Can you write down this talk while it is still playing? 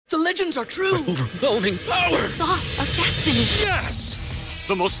The legends are true. Overwhelming power! Sauce of destiny. Yes!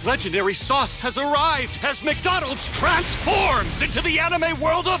 The most legendary sauce has arrived as McDonald's transforms into the anime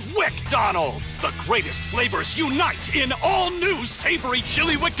world of WickDonald's. The greatest flavors unite in all new savory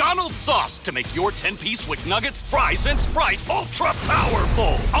chili McDonald's sauce to make your 10-piece Wick Nuggets, fries, and Sprite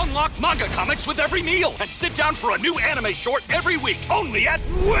ultra-powerful. Unlock manga comics with every meal and sit down for a new anime short every week only at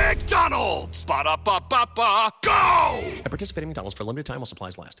WickDonald's. Ba-da-ba-ba-ba, go! At participating McDonald's for a limited time while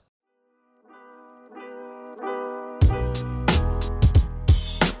supplies last.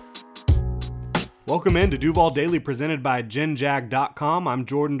 Welcome in to Duval Daily, presented by GenJag.com. I'm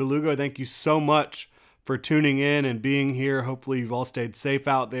Jordan DeLugo. Thank you so much for tuning in and being here. Hopefully you've all stayed safe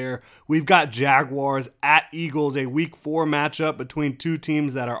out there. We've got Jaguars at Eagles, a Week 4 matchup between two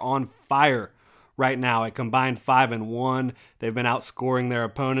teams that are on fire right now. A combined 5-1. They've been outscoring their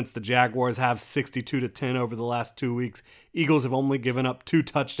opponents. The Jaguars have 62-10 over the last 2 weeks. Eagles have only given up 2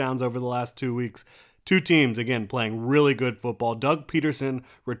 touchdowns over the last 2 weeks. Two teams, again, playing really good football. Doug Peterson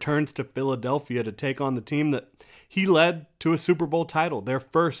returns to Philadelphia to take on the team that he led to a Super Bowl title, their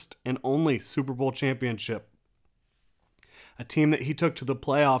first and only Super Bowl championship. A team that he took to the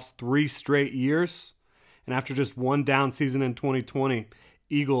playoffs 3 straight years. And after just one down season in 2020,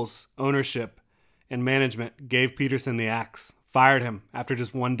 Eagles ownership and management gave Peterson the axe, fired him after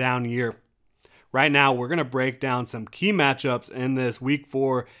just one down year. Right now, we're going to break down some key matchups in this Week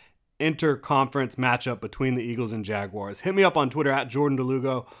 4 inter-conference matchup between the Eagles and Jaguars. Hit me up on Twitter at Jordan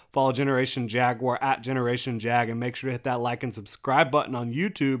DeLugo. Follow Generation Jaguar at Generation Jag, and make sure to hit that like and subscribe button on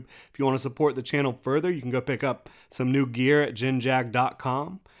YouTube. If you want to support the channel further, you can go pick up some new gear at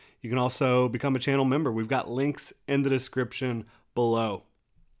GenJag.com. You can also become a channel member. We've got links in the description below.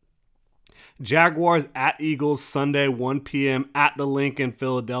 Jaguars at Eagles Sunday, 1 p.m. at the Link in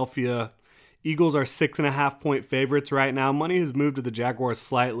Philadelphia. Eagles are 6.5-point favorites right now. Money has moved to the Jaguars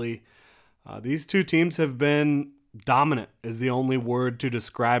slightly. These two teams have been dominant, is the only word to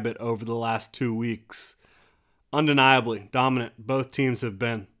describe it over the last 2 weeks. Undeniably dominant, both teams have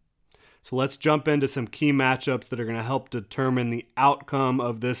been. So let's jump into some key matchups that are going to help determine the outcome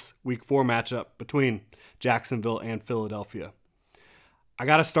of this Week 4 matchup between Jacksonville and Philadelphia. I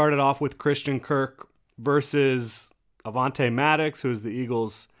got to start it off with Christian Kirk versus Avonte Maddox, who is the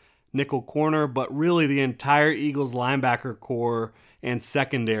Eagles' nickel corner, but really the entire Eagles linebacker core and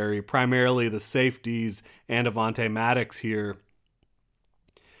secondary, primarily the safeties and Avonte Maddox here.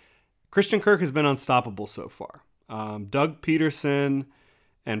 Christian Kirk has been unstoppable so far. Doug Peterson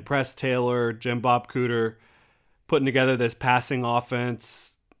and Press Taylor, Jim Bob Cooter putting together this passing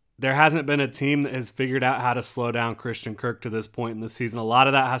offense. There hasn't been a team that has figured out how to slow down Christian Kirk to this point in the season. A lot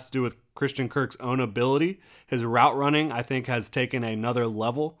of that has to do with Christian Kirk's own ability. His route running, I think, has taken another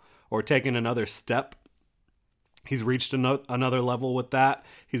level or taken another step. He's reached another level with that.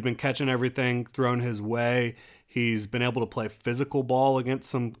 He's been catching everything thrown his way. He's been able to play physical ball against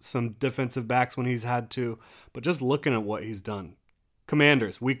some defensive backs when he's had to. But just looking at what he's done.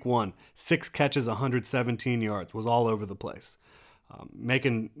 Commanders, Week 1, 6 catches, 117 yards, was all over the place.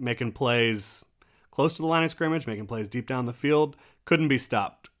 Making plays close to the line of scrimmage, making plays deep down the field, couldn't be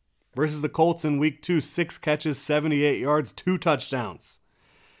stopped. Versus the Colts in Week 2, 6 catches, 78 yards, 2 touchdowns.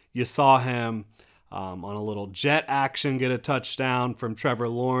 You saw him on a little jet action get a touchdown from Trevor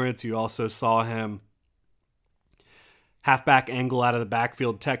Lawrence. You also saw him halfback angle out of the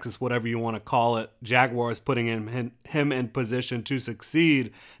backfield, Texas, whatever you want to call it. Jaguars putting him in position to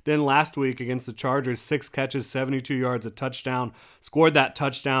succeed. Then last week against the Chargers, 6 catches, 72 yards, a touchdown. Scored that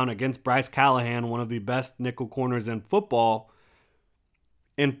touchdown against Bryce Callahan, one of the best nickel corners in football.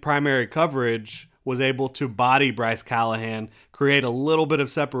 In primary coverage, was able to body Bryce Callahan, create a little bit of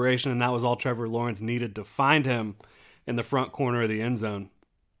separation, and that was all Trevor Lawrence needed to find him in the front corner of the end zone.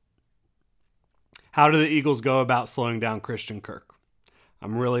 How do the Eagles go about slowing down Christian Kirk?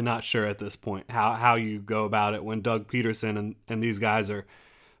 I'm really not sure at this point how you go about it when Doug Peterson and these guys are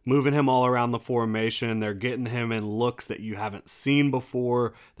moving him all around the formation. They're getting him in looks that you haven't seen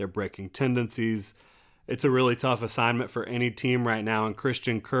before. They're breaking tendencies. It's a really tough assignment for any team right now, and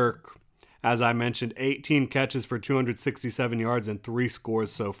Christian Kirk, as I mentioned, 18 catches for 267 yards and 3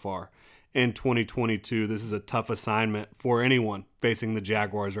 scores so far in 2022. This is a tough assignment for anyone facing the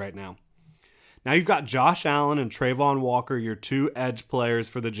Jaguars right now. Now you've got Josh Allen and Trayvon Walker, your 2 edge players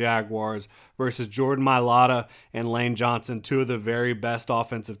for the Jaguars, versus Jordan Mailata and Lane Johnson, 2 of the very best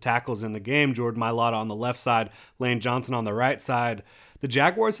offensive tackles in the game. Jordan Mailata on the left side, Lane Johnson on the right side. The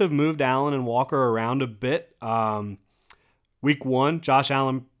Jaguars have moved Allen and Walker around a bit. Week 1, Josh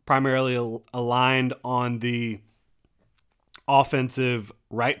Allen primarily aligned on the offensive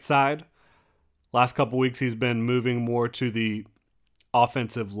right side. Last couple weeks, he's been moving more to the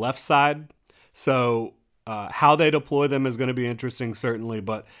offensive left side. So how they deploy them is going to be interesting, certainly.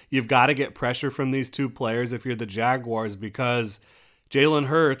 But you've got to get pressure from these two players if you're the Jaguars, because Jalen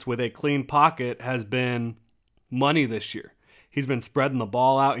Hurts, with a clean pocket, has been money this year. He's been spreading the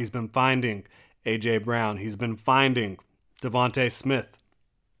ball out. He's been finding A.J. Brown. He's been finding Devontae Smith,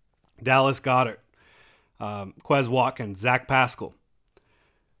 Dallas Goedert, Quez Watkins, Zach Pascal.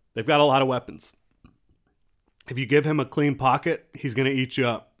 They've got a lot of weapons. If you give him a clean pocket, he's going to eat you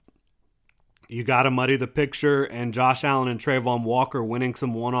up. You got to muddy the picture, and Josh Allen and Trayvon Walker winning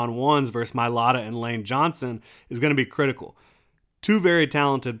some one-on-ones versus Mailata and Lane Johnson is going to be critical. Two very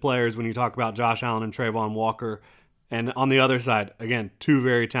talented players when you talk about Josh Allen and Trayvon Walker. And on the other side, again, two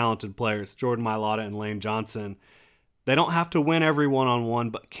very talented players, Jordan Mailata and Lane Johnson. They don't have to win every one-on-one,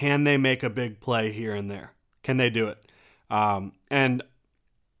 but can they make a big play here and there? Can they do it? And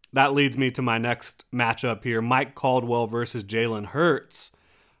that leads me to my next matchup here, Mike Caldwell versus Jalen Hurts.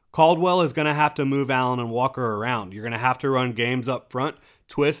 Caldwell is going to have to move Allen and Walker around. You're going to have to run games up front,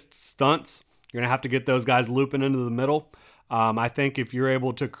 twists, stunts. You're going to have to get those guys looping into the middle. I think if you're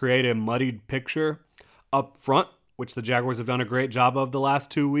able to create a muddied picture up front, which the Jaguars have done a great job of the last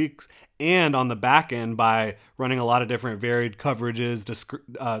 2 weeks, and on the back end by running a lot of different varied coverages,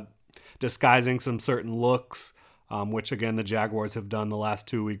 disguising some certain looks, which again the Jaguars have done the last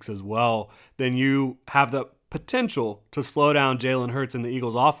 2 weeks as well, then you have the potential to slow down Jalen Hurts and the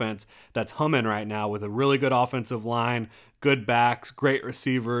Eagles offense that's humming right now with a really good offensive line, good backs, great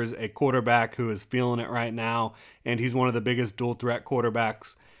receivers, a quarterback who is feeling it right now, and he's one of the biggest dual threat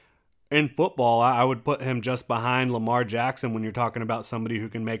quarterbacks in football. I would put him just behind Lamar Jackson when you're talking about somebody who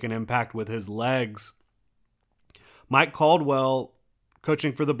can make an impact with his legs. Mike Caldwell,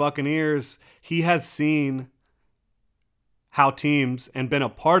 coaching for the Buccaneers, he has seen how teams and been a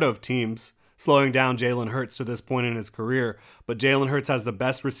part of teams slowing down Jalen Hurts to this point in his career. But Jalen Hurts has the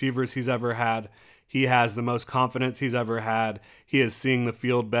best receivers he's ever had. He has the most confidence he's ever had. He is seeing the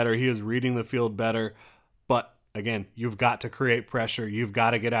field better. He is reading the field better. But again, you've got to create pressure. You've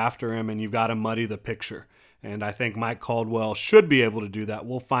got to get after him, and you've got to muddy the picture. And I think Mike Caldwell should be able to do that.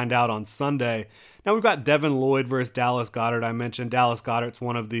 We'll find out on Sunday. Now we've got Devin Lloyd versus Dallas Goedert. I mentioned Dallas Goedert's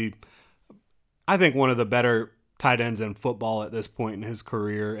one of the better tight ends in football at this point in his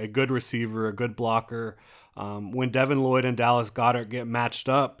career. A good receiver, a good blocker. When Devin Lloyd and Dallas Goedert get matched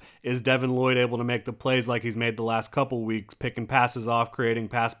up, is Devin Lloyd able to make the plays like he's made the last couple weeks, picking passes off, creating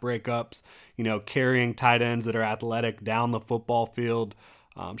pass breakups, carrying tight ends that are athletic down the football field,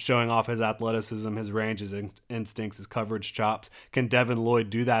 showing off his athleticism, his range, his instincts, his coverage chops? Can Devin Lloyd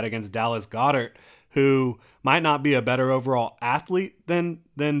do that against Dallas Goedert, who might not be a better overall athlete than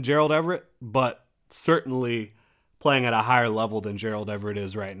Gerald Everett, but certainly playing at a higher level than Gerald Everett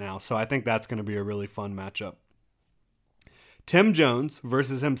is right now? So I think that's going to be a really fun matchup. Tim Jones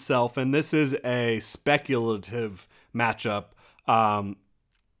versus himself, and this is a speculative matchup.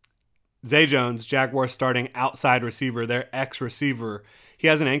 Zay Jones, Jaguars starting outside receiver, their ex-receiver. He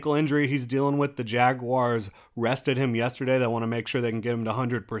has an ankle injury he's dealing with. The Jaguars rested him yesterday. They want to make sure they can get him to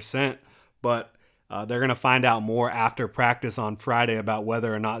 100%, but they're going to find out more after practice on Friday about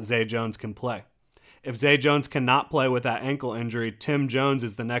whether or not Zay Jones can play. If Zay Jones cannot play with that ankle injury, Tim Jones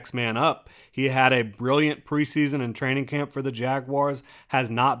is the next man up. He had a brilliant preseason and training camp for the Jaguars, has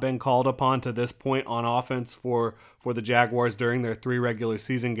not been called upon to this point on offense for the Jaguars during their 3 regular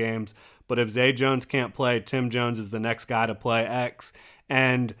season games. But if Zay Jones can't play, Tim Jones is the next guy to play X.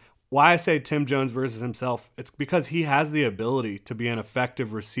 And why I say Tim Jones versus himself, it's because he has the ability to be an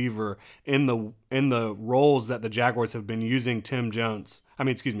effective receiver in the roles that the Jaguars have been using Zay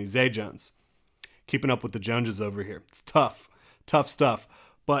Jones. Keeping up with the Joneses over here. It's tough stuff.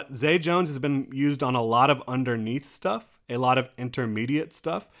 But Zay Jones has been used on a lot of underneath stuff, a lot of intermediate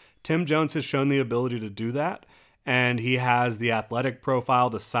stuff. Tim Jones has shown the ability to do that, and he has the athletic profile,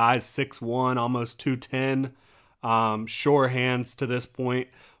 the size, 6'1", almost 210, sure hands to this point,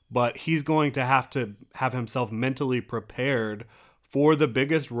 but he's going to have himself mentally prepared for the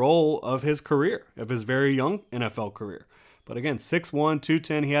biggest role of his career, of his very young NFL career. But again, 6'1",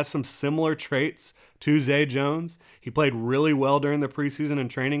 210, he has some similar traits to Zay Jones. He played really well during the preseason and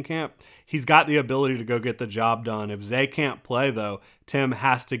training camp. He's got the ability to go get the job done. If Zay can't play, though, Tim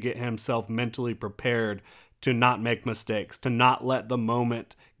has to get himself mentally prepared to not make mistakes, to not let the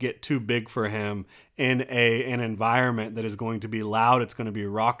moment get too big for him in an environment that is going to be loud, it's going to be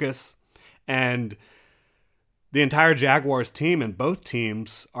raucous, and the entire Jaguars team and both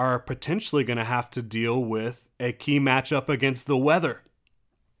teams are potentially going to have to deal with a key matchup against the weather.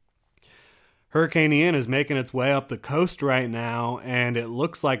 Hurricane Ian is making its way up the coast right now, and it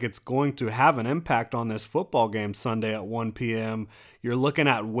looks like it's going to have an impact on this football game Sunday at 1 p.m. You're looking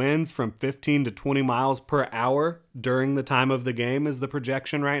at winds from 15 to 20 miles per hour during the time of the game is the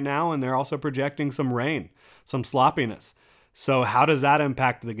projection right now, and they're also projecting some rain, some sloppiness. So how does that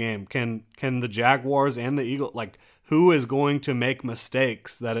impact the game? Can the Jaguars and the Eagles, who is going to make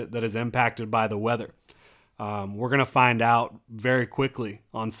mistakes that is impacted by the weather? We're going to find out very quickly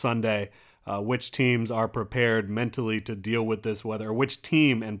on Sunday which teams are prepared mentally to deal with this weather, or which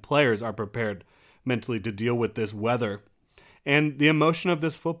team and players are prepared mentally to deal with this weather and the emotion of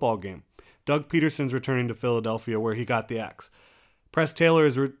this football game. Doug Peterson's returning to Philadelphia, where he got the axe. Press Taylor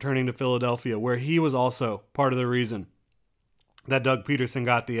is returning to Philadelphia, where he was also part of the reason that Doug Peterson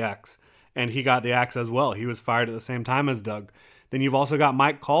got the axe, and he got the axe as well. He was fired at the same time as Doug. Then you've also got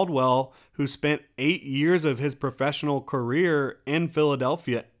Mike Caldwell, who spent 8 years of his professional career in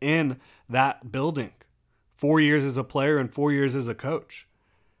Philadelphia in that building. 4 years as a player and 4 years as a coach.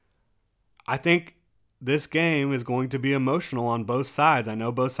 I think this game is going to be emotional on both sides. I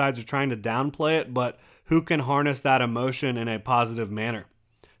know both sides are trying to downplay it, but who can harness that emotion in a positive manner?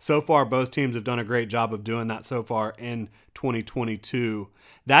 So far, both teams have done a great job of doing that so far in 2022.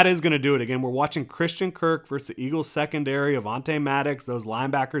 That is going to do it. Again, we're watching Christian Kirk versus the Eagles secondary, Avonte Maddox, those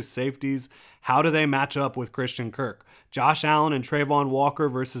linebackers, safeties. How do they match up with Christian Kirk? Josh Allen and Trayvon Walker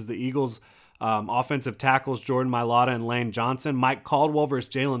versus the Eagles offensive tackles, Jordan Mailata and Lane Johnson. Mike Caldwell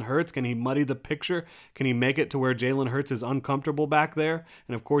versus Jalen Hurts. Can he muddy the picture? Can he make it to where Jalen Hurts is uncomfortable back there?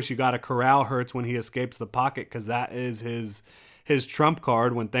 And of course, you got to corral Hurts when he escapes the pocket, because that is his trump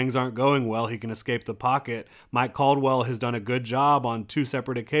card. When things aren't going well, he can escape the pocket. Mike Caldwell has done a good job on 2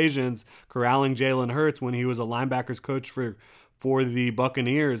 separate occasions corralling Jalen Hurts when he was a linebackers coach for the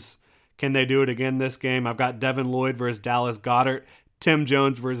Buccaneers. Can they do it again this game? I've got Devin Lloyd versus Dallas Goedert. Tim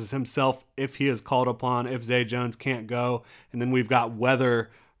Jones versus himself if he is called upon, if Zay Jones can't go. And then we've got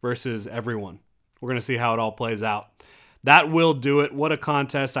weather versus everyone. We're going to see how it all plays out. That will do it. What a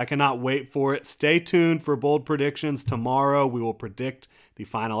contest. I cannot wait for it. Stay tuned for bold predictions. Tomorrow we will predict the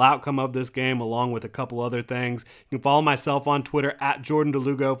final outcome of this game, along with a couple other things. You can follow myself on Twitter at Jordan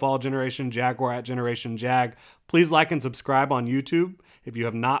DeLugo. Follow Generation Jaguar at Generation Jag. Please like and subscribe on YouTube if you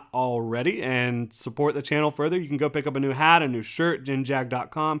have not already, and support the channel further. You can go pick up a new hat, a new shirt,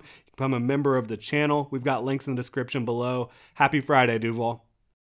 genjag.com. You can become a member of the channel. We've got links in the description below. Happy Friday, Duval.